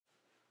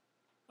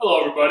Hello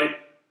everybody,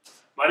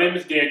 my name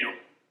is Daniel.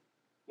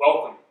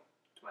 Welcome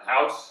to my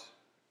house,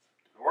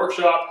 to my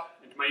workshop,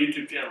 and to my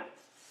YouTube channel.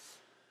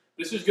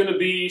 This is going to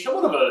be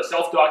somewhat of a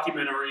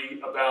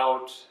self-documentary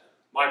about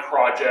my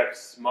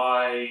projects,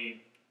 my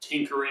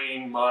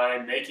tinkering, my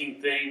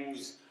making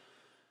things,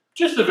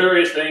 just the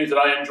various things that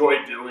I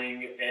enjoy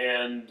doing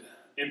and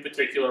in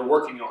particular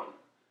working on.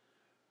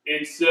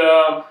 It's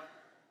a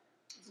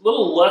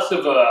little less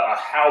of a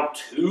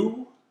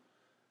how-to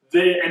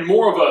and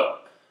more of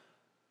a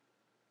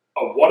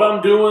what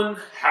I'm doing,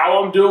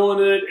 how I'm doing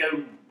it,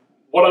 and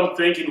what I'm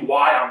thinking,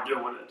 why I'm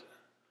doing it.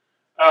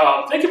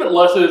 Think of it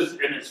less as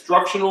an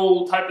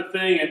instructional type of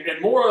thing and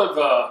more of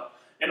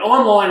an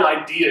online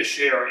idea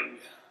sharing,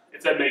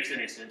 if that makes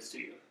any sense to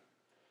you.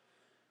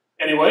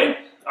 Anyway,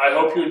 I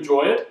hope you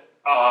enjoy it.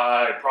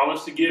 I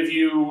promise to give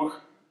you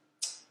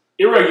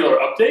irregular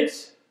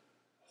updates,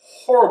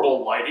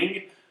 horrible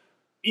lighting,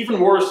 even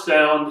worse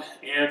sound,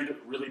 and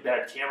really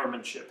bad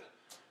cameramanship.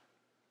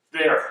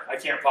 There, I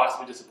can't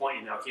possibly disappoint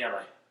you now, can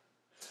I?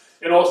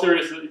 In all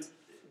seriousness,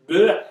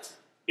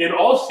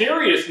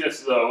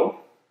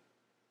 though,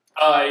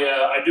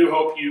 I do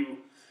hope you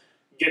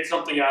get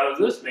something out of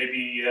this.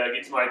 Maybe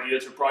get some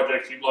ideas for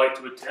projects you'd like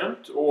to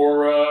attempt,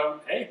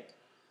 or hey,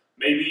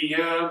 maybe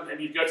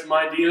you've got some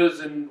ideas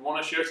and want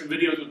to share some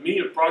videos with me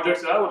of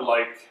projects that I would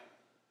like.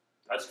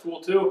 That's cool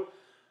too.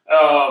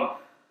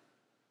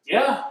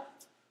 Yeah,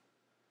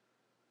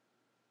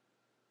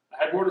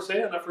 I had more to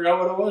say and I forgot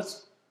what it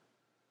was.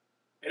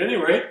 At any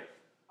rate,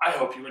 I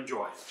hope you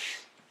enjoy.